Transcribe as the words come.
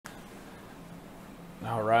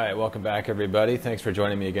All right, welcome back everybody. Thanks for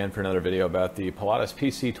joining me again for another video about the Pilatus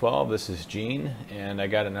PC-12. This is Gene, and I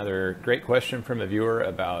got another great question from a viewer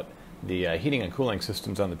about the heating and cooling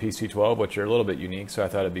systems on the PC-12, which are a little bit unique, so I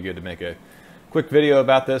thought it'd be good to make a quick video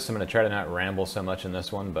about this. I'm going to try to not ramble so much in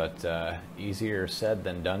this one, but easier said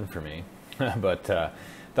than done for me. But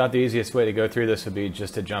thought the easiest way to go through this would be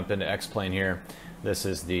just to jump into X-Plane here. This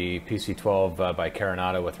is the PC-12 by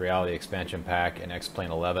Caronado with Reality Expansion Pack and X-Plane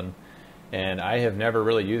 11. And I have never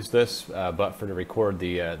really used this, but to record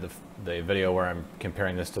the video where I'm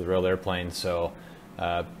comparing this to the real airplane. So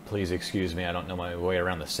please excuse me, I don't know my way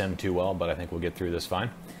around the sim too well, but I think we'll get through this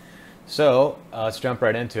fine. So let's jump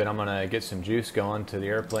right into it. I'm going to get some juice going to the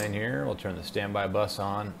airplane here. We'll turn the standby bus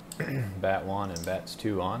on, BAT 1 and BATS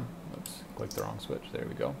 2 on. Oops, clicked the wrong switch. There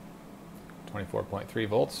we go. 24.3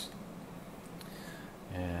 volts.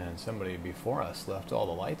 And somebody before us left all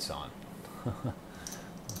the lights on.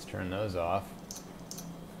 Let's turn those off.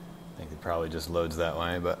 I think it probably just loads that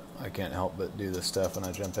way, but I can't help but do this stuff when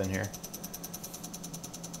I jump in here.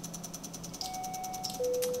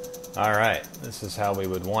 Alright, this is how we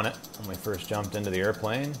would want it when we first jumped into the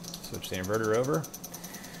airplane. Switch the inverter over.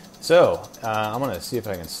 So, I'm going to see if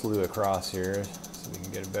I can slew across here so we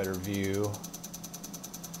can get a better view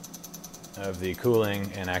of the cooling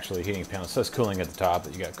and actually heating panel. So it's cooling at the top,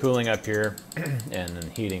 but you got cooling up here and then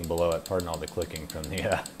heating below it. Pardon all the clicking from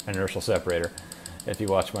the inertial separator. If you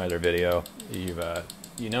watch my other video, you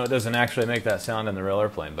know it doesn't actually make that sound in the real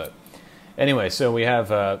airplane. But anyway, so we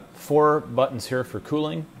have 4 buttons here for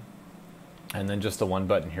cooling, and then just the 1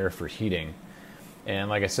 button here for heating. And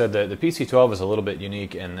like I said, the PC-12 is a little bit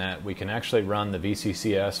unique in that we can actually run the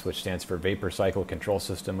VCCS, which stands for Vapor Cycle Control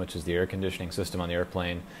System, which is the air conditioning system on the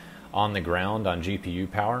airplane, on the ground on GPU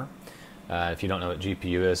power. If you don't know what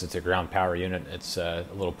GPU is, it's a ground power unit. It's a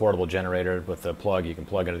little portable generator with a plug you can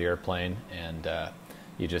plug into the airplane, and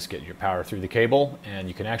you just get your power through the cable, and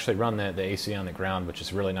you can actually run the AC on the ground, which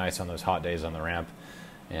is really nice on those hot days on the ramp.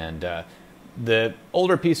 And the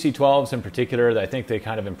older PC-12s in particular, I think they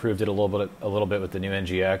kind of improved it a little bit with the new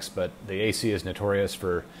NGX, but the AC is notorious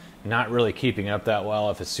for not really keeping up that well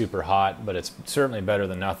if it's super hot, but it's certainly better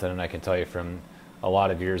than nothing. And I can tell you from a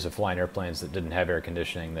lot of years of flying airplanes that didn't have air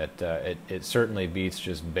conditioning that it certainly beats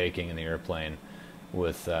just baking in the airplane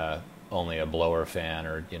with only a blower fan,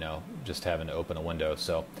 or just having to open a window.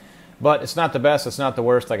 So, but it's not the best, it's not the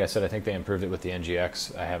worst. Like I said, I think they improved it with the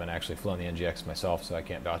NGX. I haven't actually flown the NGX myself, so I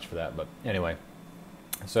can't vouch for that. But anyway,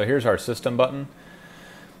 so here's our system button,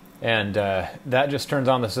 and that just turns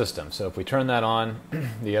on the system. So if we turn that on,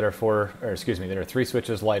 the other 3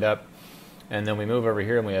 switches light up. And then we move over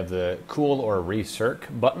here and we have the cool or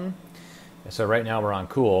recirc button. So right now we're on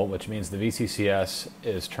cool, which means the VCCS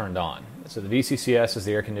is turned on. So the VCCS is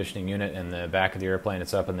the air conditioning unit in the back of the airplane.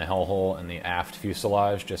 It's up in the hell hole in the aft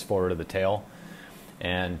fuselage, just forward of the tail.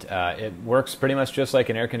 And it works pretty much just like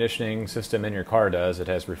an air conditioning system in your car does. It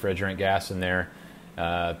has refrigerant gas in there.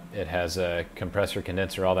 It has a compressor,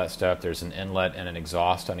 condenser, all that stuff. There's an inlet and an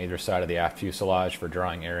exhaust on either side of the aft fuselage for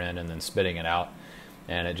drawing air in and then spitting it out.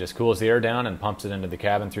 And it just cools the air down and pumps it into the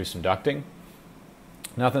cabin through some ducting.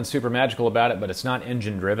 Nothing super magical about it, but it's not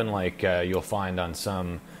engine driven like you'll find on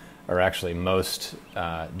some, or actually most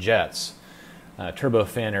jets.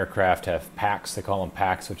 Turbofan aircraft have PACs, they call them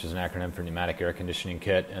PACs, which is an acronym for pneumatic air conditioning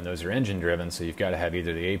kit, and those are engine driven, so you've got to have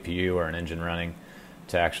either the APU or an engine running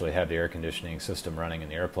to actually have the air conditioning system running in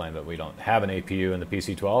the airplane. But we don't have an APU in the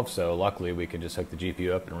PC-12, so luckily we can just hook the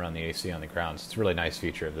GPU up and run the AC on the ground. So it's a really nice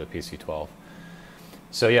feature of the PC-12.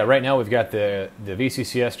 So yeah, right now we've got the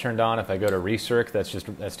VCCS turned on. If I go to recirc, that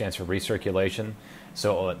stands for recirculation.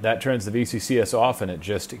 So that turns the VCCS off, and it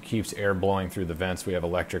just keeps air blowing through the vents. We have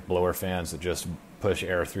electric blower fans that just push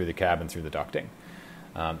air through the cabin through the ducting.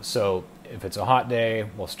 So if it's a hot day,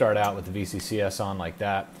 we'll start out with the VCCS on like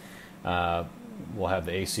that. We'll have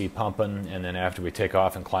the AC pumping, and then after we take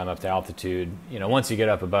off and climb up to altitude, once you get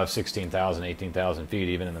up above 16,000, 18,000 feet,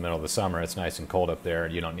 even in the middle of the summer, it's nice and cold up there,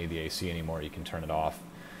 and you don't need the AC anymore. You can turn it off.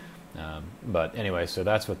 But anyway, so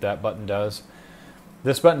that's what that button does.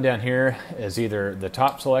 This button down here is either the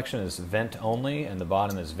top selection is vent only, and the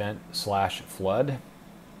bottom is vent/flood.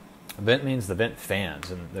 Vent means the vent fans,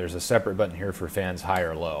 and there's a separate button here for fans high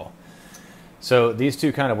or low. So these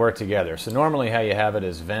two kind of work together. So normally how you have it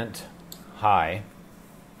is vent high.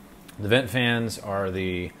 The vent fans are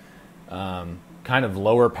the kind of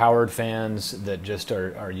lower powered fans that just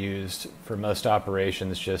are used for most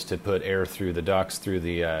operations, just to put air through the ducts, through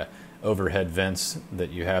the overhead vents that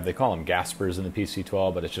you have. They call them gaspers in the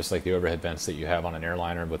PC-12, but it's just like the overhead vents that you have on an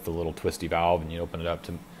airliner with the little twisty valve, and you open it up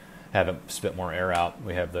to have it spit more air out.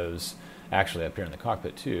 We have those actually up here in the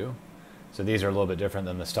cockpit too. So these are a little bit different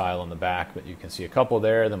than the style in the back, but you can see a couple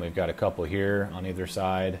there. Then we've got a couple here on either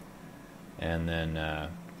side. And then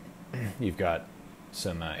you've got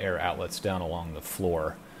some air outlets down along the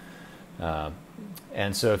floor.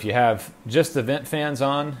 And so if you have just the vent fans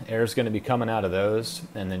on, air is going to be coming out of those,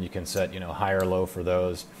 and then you can set, high or low for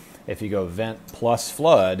those. If you go vent plus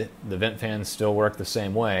flood, the vent fans still work the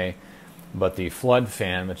same way, but the flood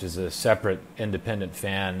fan, which is a separate independent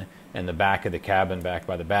fan in the back of the cabin, back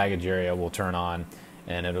by the baggage area, will turn on,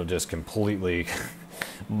 and it'll just completely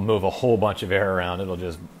move a whole bunch of air around. It'll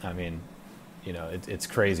just, it's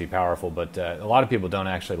crazy powerful, but a lot of people don't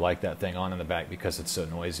actually like that thing on in the back because it's so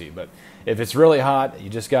noisy. But if it's really hot, you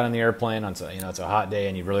just got on the airplane, it's a hot day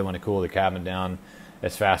and you really want to cool the cabin down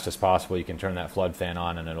as fast as possible, you can turn that flood fan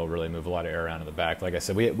on and it'll really move a lot of air around in the back. Like I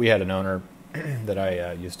said, we had an owner that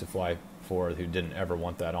I used to fly for who didn't ever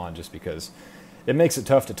want that on just because it makes it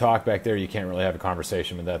tough to talk back there. You can't really have a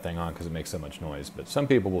conversation with that thing on because it makes so much noise. But some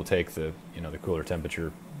people will take the the cooler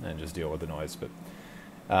temperature and just deal with the noise. But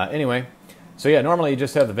anyway, so yeah, normally you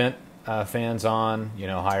just have the vent fans on,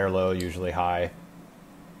 high or low, usually high,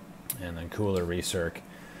 and then cooler recirc.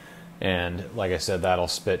 And like I said, that'll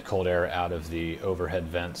spit cold air out of the overhead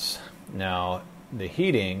vents. Now, the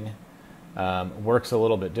heating works a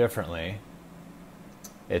little bit differently.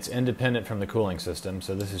 It's independent from the cooling system,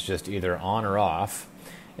 so this is just either on or off,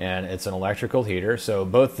 and it's an electrical heater. So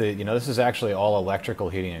both this is actually all electrical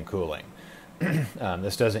heating and cooling.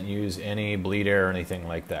 This doesn't use any bleed air or anything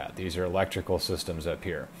like that. These are electrical systems up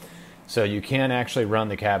here. So you can actually run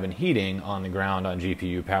the cabin heating on the ground on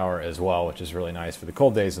GPU power as well, which is really nice for the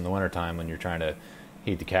cold days in the wintertime when you're trying to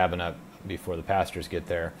heat the cabin up before the passengers get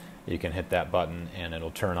there. You can hit that button and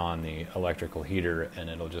it'll turn on the electrical heater and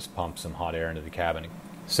it'll just pump some hot air into the cabin.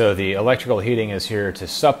 So the electrical heating is here to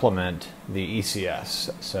supplement the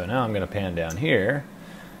ECS. So now I'm going to pan down here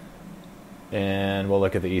and we'll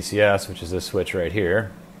look at the ECS, which is this switch right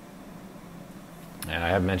here. And I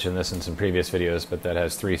have mentioned this in some previous videos, but that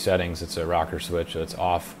has 3 settings. It's a rocker switch, so it's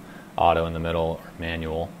off, auto in the middle, or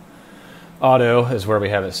manual. Auto is where we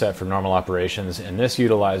have it set for normal operations, and this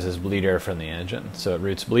utilizes bleed air from the engine. So it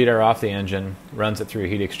routes bleed air off the engine, runs it through a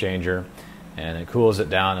heat exchanger, and it cools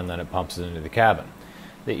it down, and then it pumps it into the cabin.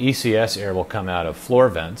 The ECS air will come out of floor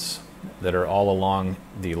vents that are all along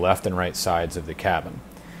the left and right sides of the cabin.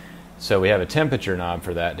 So we have a temperature knob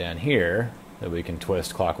for that down here that we can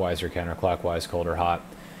twist clockwise or counterclockwise, cold or hot,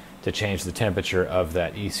 to change the temperature of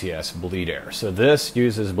that ECS bleed air. So this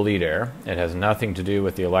uses bleed air. It has nothing to do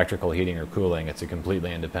with the electrical heating or cooling. It's a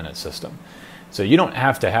completely independent system. So you don't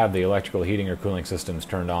have to have the electrical heating or cooling systems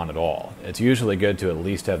turned on at all. It's usually good to at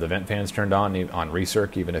least have the vent fans turned on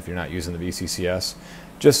recirc, even if you're not using the VCCS,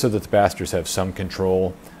 just so that the passengers have some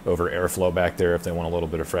control over airflow back there. If they want a little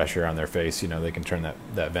bit of fresh air on their face, they can turn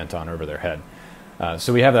that vent on over their head.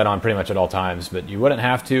 So we have that on pretty much at all times, but you wouldn't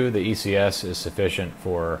have to. The ECS is sufficient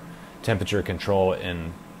for temperature control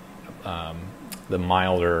in the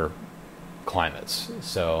milder climates.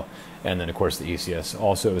 So, and then of course the ECS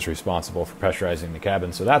also is responsible for pressurizing the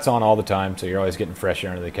cabin. So that's on all the time. So you're always getting fresh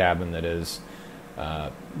air into the cabin that is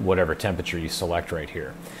whatever temperature you select right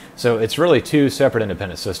here. So it's really 2 separate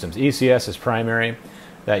independent systems. ECS is primary.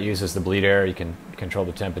 That uses the bleed air. You can control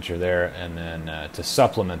the temperature there. And then to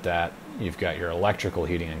supplement that, you've got your electrical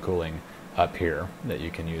heating and cooling up here that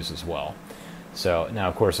you can use as well. So now,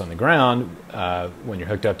 of course, on the ground, when you're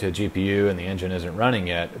hooked up to a GPU and the engine isn't running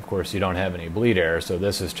yet, of course, you don't have any bleed air, so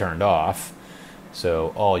this is turned off.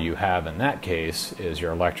 So all you have in that case is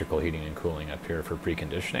your electrical heating and cooling up here for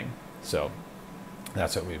preconditioning. So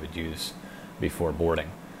that's what we would use before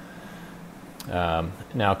boarding. Now,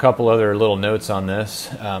 a couple other little notes on this.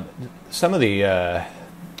 Some of the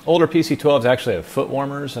older PC-12s actually have foot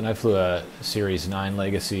warmers, and I flew a Series 9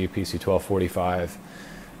 Legacy PC-1245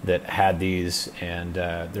 that had these, and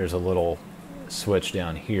there's a little switch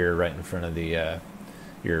down here right in front of the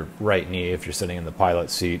your right knee if you're sitting in the pilot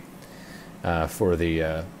seat for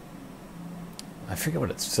the I forget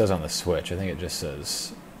what it says on the switch. I think it just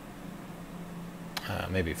says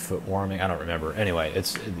maybe foot warming. I don't remember. Anyway,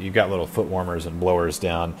 you've got little foot warmers and blowers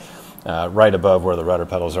down right above where the rudder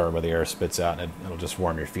pedals are, where the air spits out, and it'll just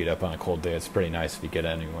warm your feet up on a cold day. It's pretty nice if you get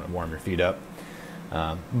in and you want to warm your feet up.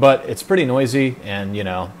 But it's pretty noisy, and you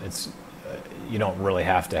don't really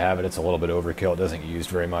have to have it. It's a little bit overkill. It doesn't get used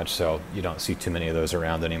very much, so you don't see too many of those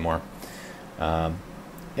around anymore.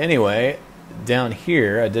 Anyway, down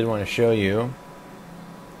here, I did want to show you,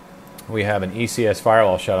 we have an ECS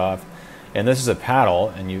firewall shutoff, and this is a paddle,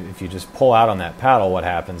 and if you just pull out on that paddle, what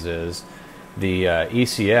happens is the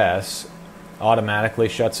ECS automatically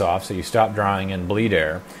shuts off, so you stop drawing in bleed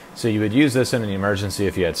air, So you would use this in an emergency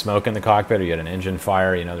if you had smoke in the cockpit or you had an engine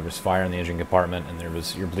fire, you know, there was fire in the engine compartment and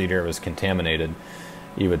your bleed air was contaminated.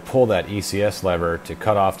 You would pull that ECS lever to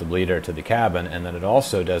cut off the bleed air to the cabin, and then it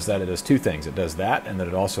also does that. It does two things. It does that, and then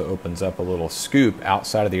it also opens up a little scoop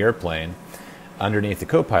outside of the airplane underneath the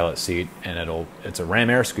co-pilot seat, and it's a ram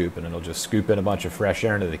air scoop, and it'll just scoop in a bunch of fresh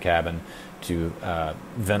air into the cabin to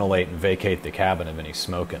ventilate and vacate the cabin of any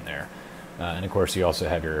smoke in there. And of course, you also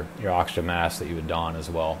have your oxygen mask that you would don as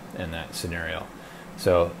well in that scenario.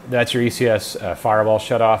 So that's your ECS firewall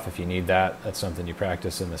shutoff. If you need that, that's something you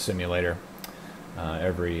practice in the simulator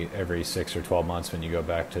every 6 or 12 months when you go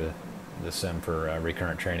back to the sim for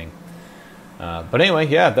recurrent training. But anyway,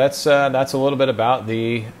 yeah, that's a little bit about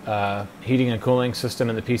the heating and cooling system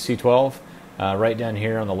in the PC-12. Right down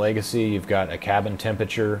here on the Legacy, you've got a cabin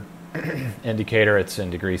temperature indicator. It's in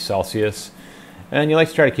degrees Celsius. And you like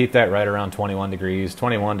to try to keep that right around 21 degrees,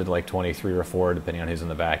 21 to like 23 or 4, depending on who's in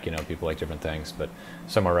the back. You know, people like different things, but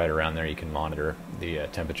somewhere right around there you can monitor the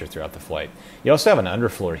temperature throughout the flight. You also have an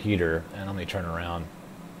underfloor heater, and let me turn around.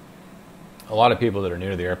 A lot of people that are new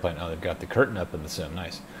to the airplane, oh, they've got the curtain up in the sim.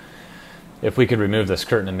 Nice. If we could remove this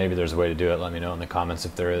curtain, and maybe there's a way to do it, let me know in the comments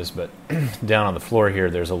if there is. But down on the floor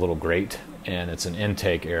here, there's a little grate, and it's an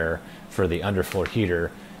intake air for the underfloor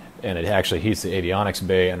heater. And it actually heats the avionics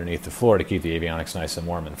bay underneath the floor to keep the avionics nice and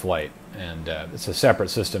warm in flight. And it's a separate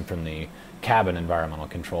system from the cabin environmental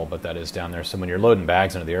control, but that is down there. So when you're loading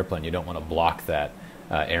bags into the airplane, you don't want to block that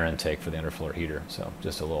air intake for the underfloor heater. So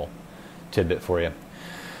just a little tidbit for you.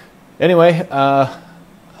 Anyway,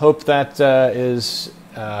 hope that is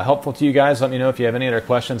helpful to you guys. Let me know if you have any other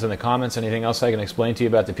questions in the comments, anything else I can explain to you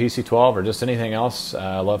about the PC-12 or just anything else.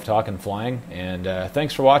 I love talking flying, and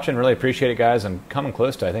thanks for watching. Really appreciate it, guys. I'm coming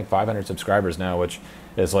close to, I think, 500 subscribers now, which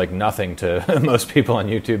is like nothing to most people on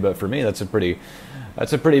YouTube, but for me that's a pretty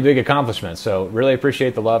big accomplishment. So really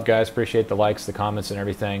appreciate the love, guys. Appreciate the likes, the comments, and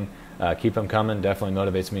everything. Keep them coming. Definitely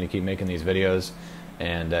motivates me to keep making these videos.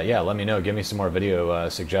 And yeah, let me know. Give me some more video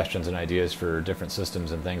suggestions and ideas for different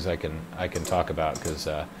systems and things I can talk about, because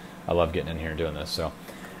I love getting in here and doing this. So,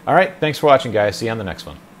 all right, thanks for watching, guys. See you on the next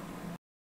one.